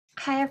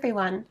Hi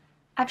everyone.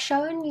 I've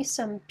shown you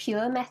some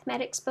pure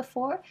mathematics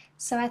before,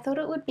 so I thought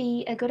it would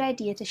be a good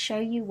idea to show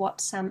you what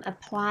some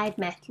applied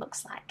math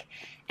looks like.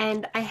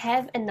 And I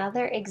have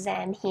another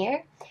exam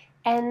here,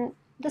 and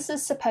this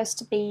is supposed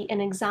to be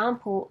an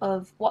example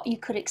of what you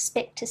could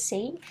expect to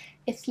see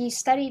if you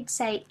studied,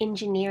 say,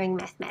 engineering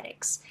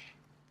mathematics.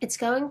 It's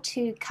going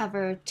to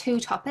cover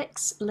two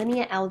topics,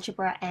 linear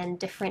algebra and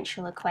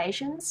differential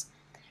equations.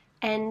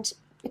 And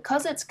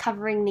because it's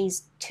covering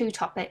these two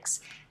topics,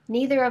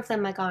 neither of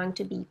them are going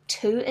to be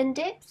too in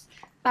depth,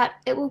 but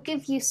it will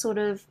give you sort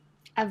of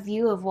a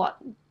view of what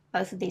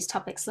both of these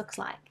topics look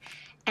like.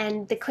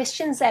 And the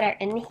questions that are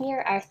in here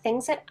are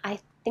things that I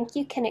think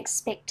you can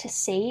expect to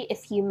see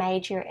if you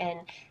major in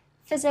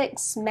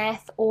physics,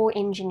 math, or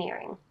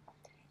engineering.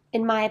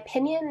 In my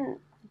opinion,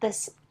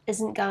 this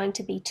isn't going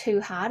to be too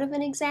hard of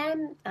an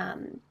exam.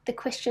 The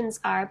questions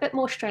are a bit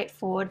more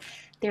straightforward.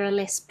 There are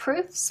less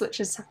proofs, which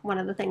is one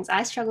of the things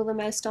I struggle the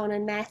most on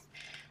in math.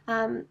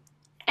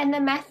 And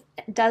the math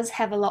does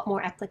have a lot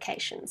more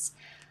applications.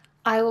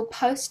 I will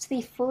post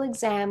the full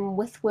exam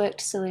with worked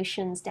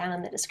solutions down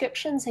in the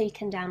description so you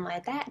can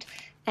download that.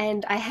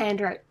 And I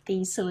handwrote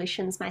the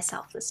solutions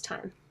myself this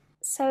time.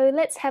 So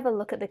let's have a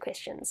look at the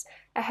questions.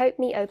 I hope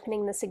me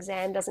opening this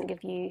exam doesn't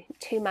give you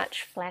too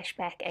much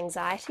flashback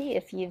anxiety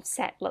if you've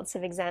sat lots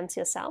of exams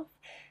yourself.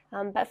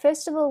 But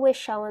first of all, we're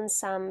showing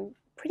some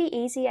pretty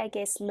easy, I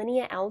guess,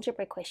 linear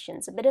algebra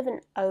questions, a bit of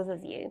an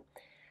overview.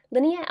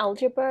 Linear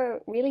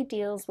algebra really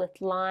deals with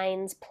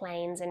lines,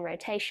 planes, and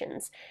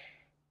rotations.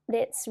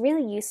 That's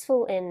really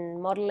useful in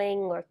modeling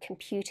or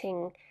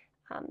computing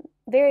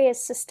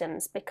various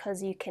systems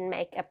because you can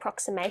make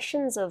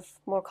approximations of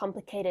more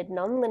complicated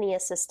nonlinear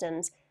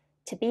systems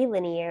to be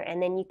linear,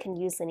 and then you can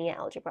use linear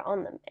algebra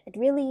on them. It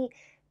really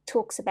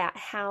talks about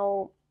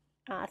how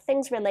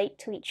things relate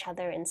to each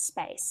other in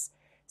space.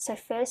 So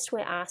first we're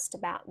asked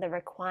about the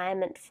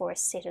requirement for a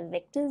set of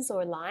vectors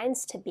or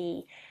lines to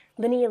be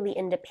linearly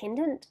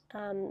independent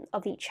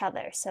of each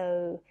other.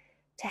 So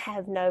to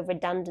have no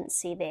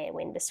redundancy there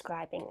when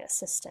describing a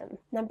system.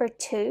 Number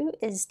two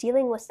is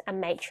dealing with a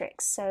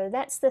matrix. So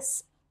that's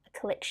this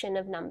collection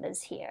of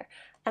numbers here.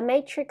 A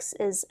matrix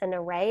is an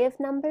array of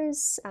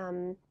numbers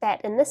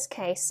that in this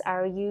case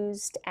are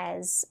used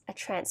as a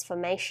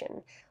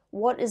transformation.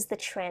 What is the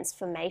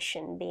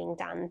transformation being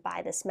done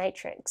by this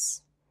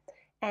matrix?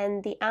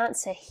 And the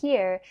answer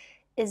here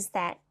is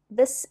that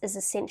this is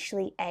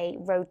essentially a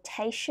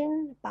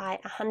rotation by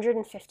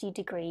 150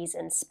 degrees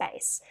in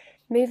space.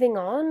 Moving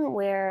on,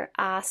 we're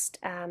asked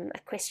a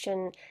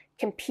question,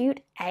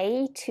 compute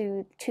A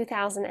to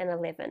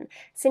 2011.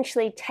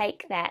 Essentially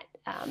take that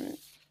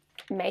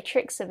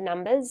matrix of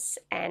numbers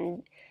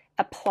and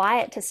apply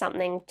it to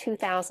something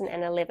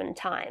 2011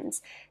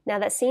 times. Now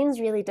that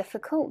seems really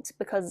difficult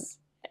because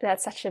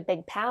that's such a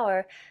big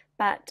power,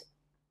 but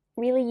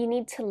really you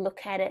need to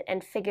look at it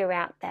and figure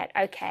out that,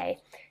 okay,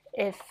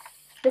 if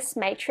this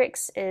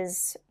matrix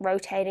is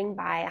rotating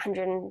by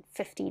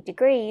 150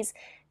 degrees,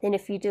 then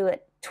if you do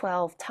it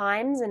 12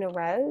 times in a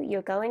row,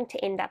 you're going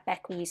to end up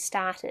back where you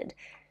started,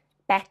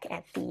 back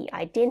at the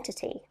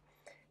identity.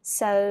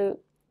 So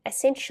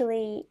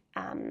essentially,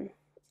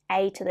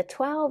 a to the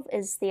 12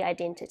 is the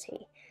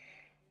identity.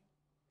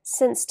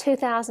 Since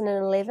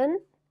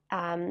 2011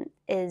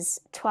 is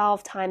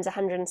 12 times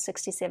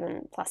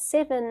 167 plus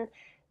 7,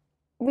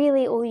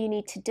 really all you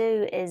need to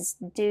do is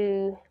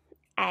do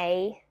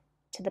a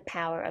to the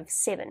power of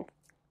 7.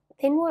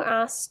 Then we're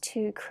asked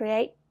to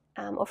create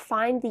or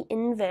find the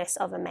inverse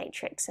of a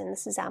matrix, and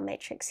this is our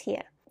matrix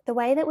here. The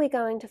way that we're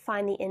going to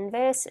find the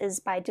inverse is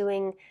by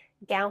doing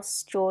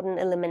Gauss-Jordan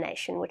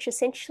elimination, which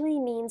essentially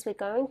means we're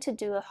going to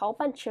do a whole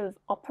bunch of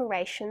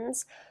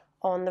operations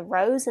on the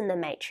rows in the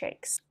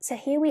matrix. So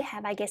here we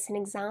have, I guess, an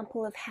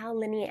example of how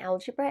linear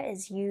algebra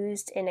is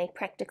used in a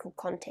practical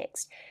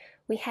context.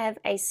 We have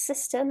a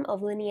system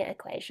of linear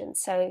equations,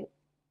 so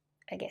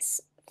I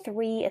guess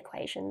 3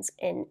 equations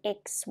in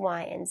x,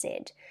 y, and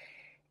z.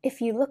 If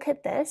you look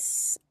at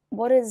this,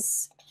 what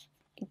is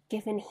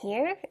given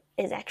here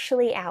is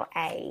actually our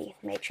A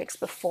matrix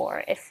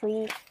before. If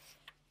we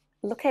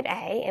look at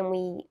A and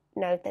we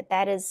note that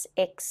that is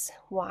x,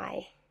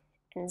 y,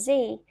 and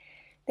z,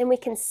 then we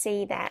can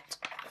see that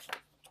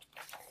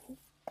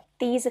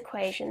these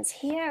equations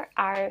here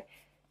are,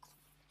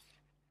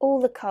 all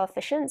the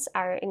coefficients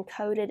are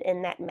encoded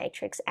in that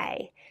matrix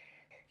A.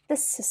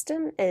 This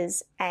system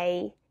is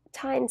A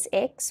times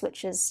x,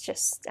 which is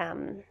just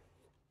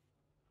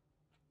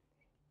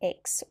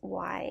x,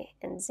 y,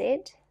 and z.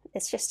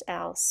 It's just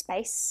our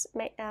space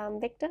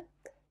vector,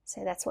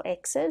 so that's what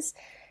x is.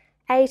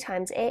 A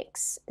times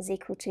x is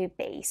equal to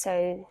b,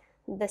 so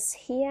this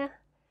here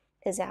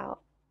is our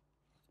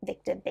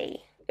vector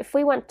b. If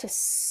we want to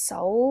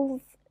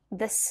solve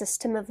this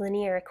system of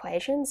linear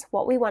equations,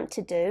 what we want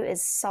to do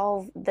is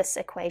solve this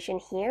equation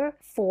here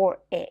for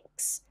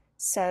x.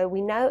 So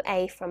we know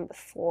a from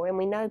before and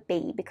we know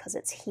b because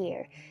it's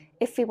here.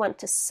 If we want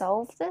to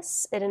solve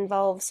this, it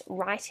involves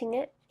writing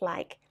it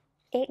like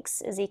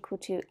x is equal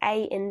to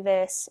a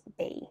inverse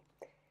b.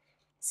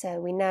 So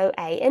we know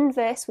A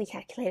inverse, we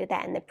calculated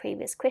that in the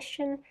previous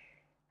question.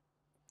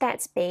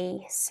 That's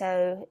B,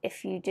 so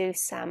if you do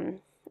some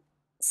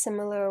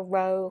similar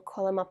row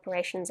column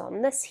operations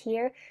on this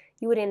here,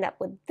 you would end up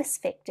with this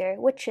vector,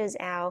 which is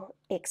our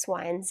x,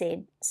 y, and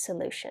z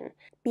solution.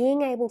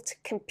 Being able to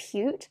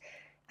compute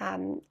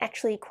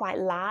actually quite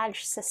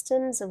large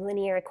systems of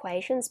linear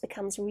equations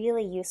becomes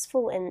really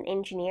useful in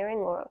engineering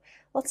or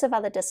lots of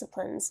other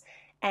disciplines,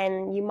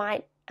 and you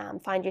might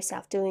find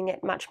yourself doing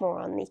it much more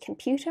on the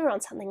computer,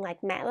 on something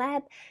like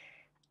MATLAB,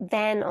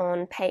 than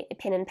on pen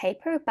and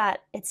paper,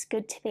 but it's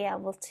good to be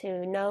able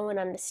to know and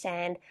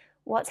understand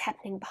what's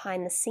happening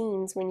behind the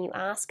scenes when you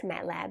ask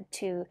MATLAB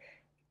to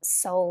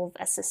solve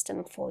a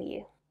system for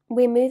you.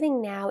 We're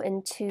moving now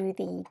into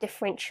the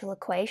differential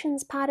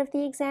equations part of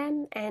the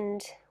exam,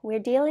 and we're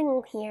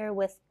dealing here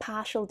with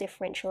partial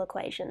differential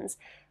equations,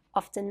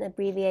 often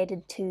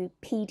abbreviated to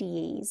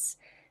PDEs.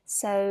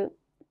 So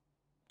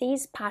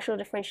these partial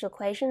differential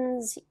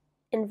equations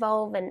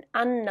involve an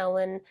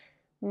unknown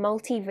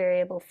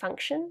multivariable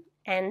function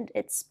and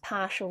its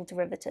partial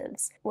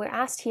derivatives. We're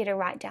asked here to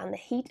write down the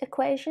heat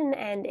equation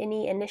and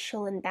any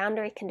initial and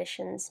boundary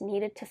conditions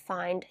needed to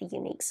find a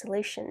unique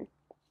solution.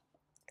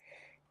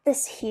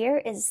 This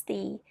here is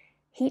the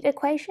heat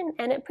equation,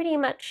 and it pretty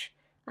much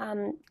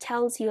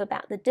tells you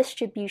about the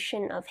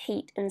distribution of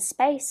heat in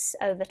space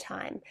over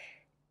time.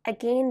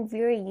 Again,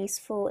 very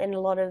useful in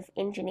a lot of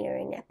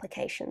engineering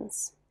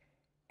applications.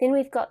 Then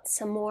we've got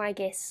some more, I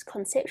guess,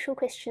 conceptual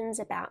questions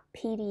about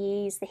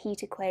PDEs, the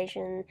heat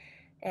equation,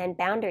 and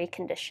boundary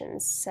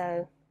conditions.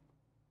 So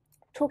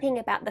talking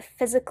about the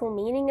physical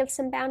meaning of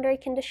some boundary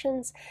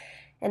conditions.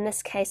 In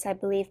this case, I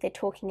believe they're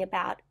talking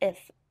about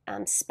if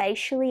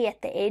spatially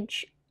at the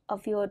edge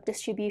of your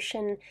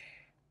distribution,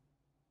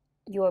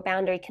 your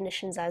boundary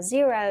conditions are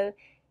 0,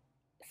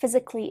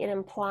 physically it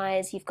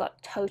implies you've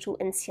got total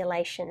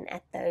insulation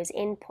at those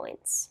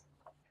endpoints.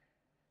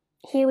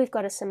 Here we've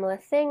got a similar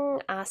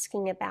thing,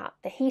 asking about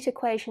the heat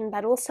equation,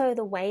 but also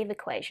the wave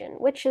equation,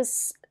 which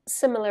is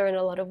similar in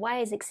a lot of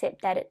ways,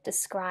 except that it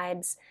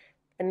describes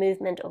the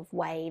movement of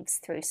waves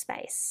through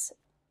space.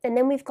 And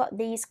then we've got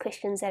these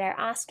questions that are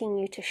asking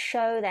you to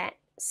show that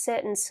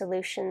certain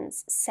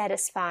solutions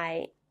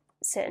satisfy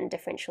certain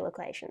differential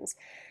equations.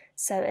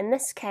 So in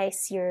this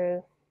case,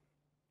 you're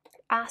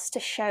asked to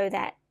show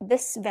that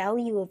this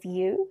value of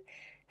u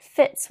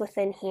fits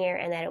within here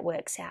and that it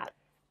works out.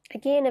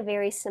 Again, a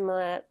very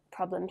similar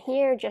problem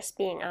here, just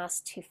being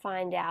asked to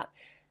find out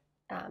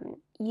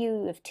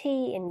u of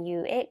t and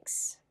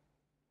ux.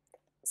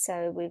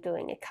 So we're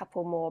doing a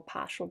couple more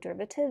partial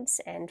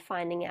derivatives and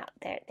finding out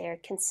that they're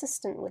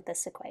consistent with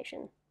this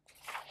equation.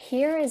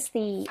 Here is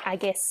the, I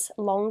guess,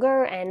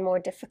 longer and more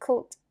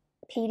difficult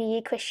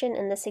PDE question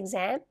in this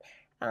exam,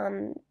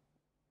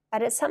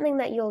 but it's something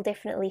that you'll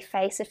definitely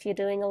face if you're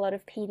doing a lot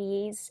of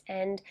PDEs,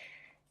 and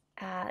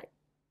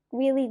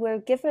really we're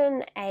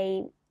given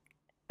a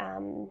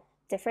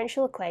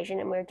differential equation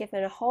and we're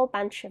given a whole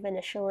bunch of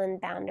initial and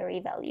boundary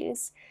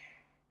values,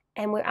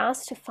 and we're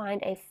asked to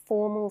find a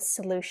formal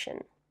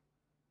solution.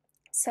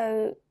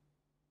 So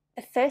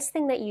the first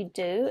thing that you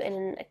do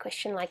in a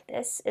question like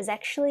this is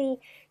actually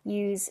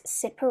use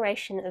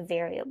separation of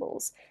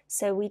variables.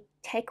 So we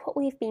take what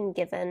we've been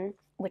given,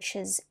 which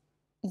is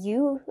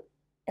u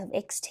of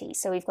xt.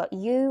 So we've got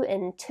u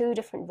in 2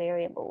 different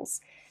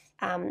variables.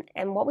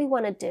 And what we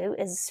want to do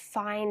is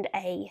find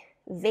a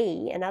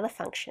v, another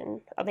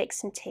function of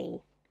x and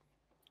t.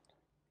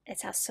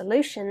 It's our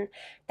solution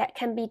that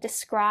can be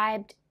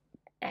described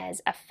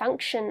as a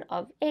function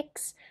of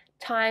x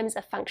times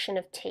a function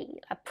of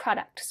t, a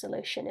product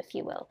solution, if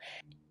you will.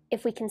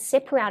 If we can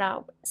separate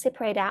out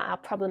our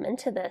problem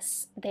into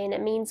this, then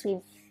it means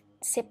we've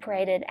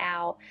separated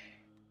our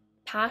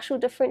partial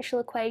differential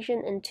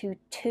equation into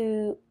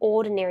 2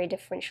 ordinary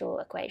differential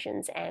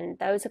equations, and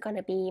those are going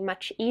to be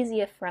much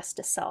easier for us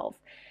to solve.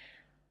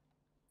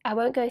 I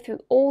won't go through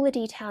all the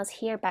details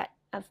here, but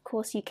of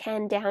course you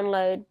can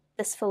download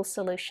this full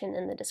solution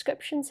in the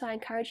description, so I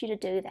encourage you to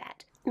do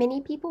that.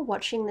 Many people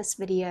watching this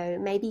video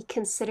may be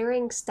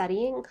considering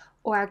studying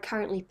or are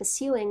currently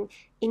pursuing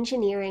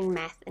engineering,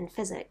 math, and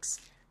physics.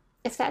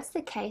 If that's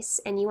the case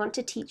and you want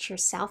to teach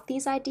yourself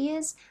these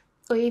ideas,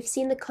 or you've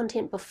seen the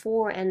content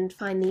before and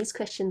find these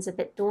questions a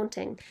bit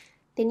daunting,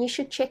 then you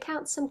should check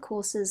out some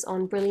courses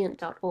on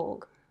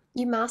brilliant.org.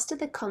 You master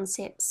the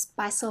concepts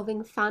by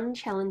solving fun,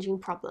 challenging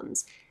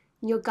problems.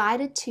 You're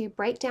guided to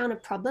break down a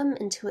problem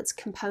into its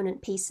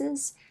component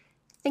pieces,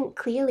 think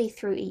clearly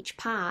through each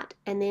part,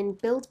 and then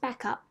build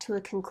back up to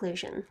a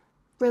conclusion.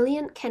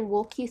 Brilliant can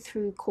walk you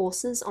through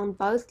courses on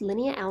both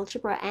linear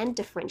algebra and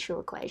differential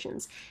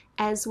equations,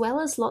 as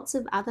well as lots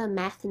of other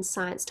math and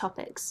science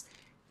topics.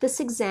 This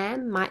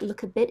exam might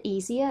look a bit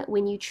easier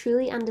when you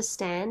truly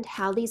understand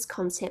how these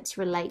concepts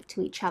relate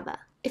to each other.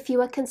 If you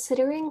are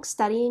considering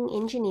studying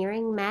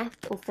engineering, math,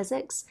 or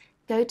physics,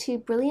 go to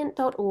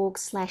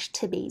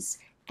brilliant.org/Tibees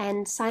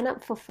and sign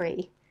up for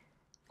free.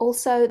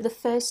 Also, the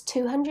first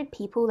 200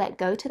 people that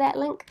go to that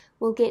link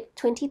will get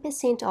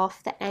 20%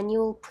 off the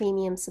annual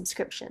premium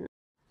subscription.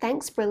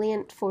 Thanks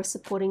Brilliant for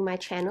supporting my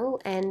channel,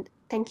 and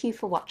thank you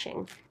for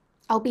watching.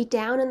 I'll be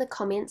down in the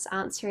comments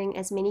answering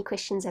as many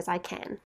questions as I can.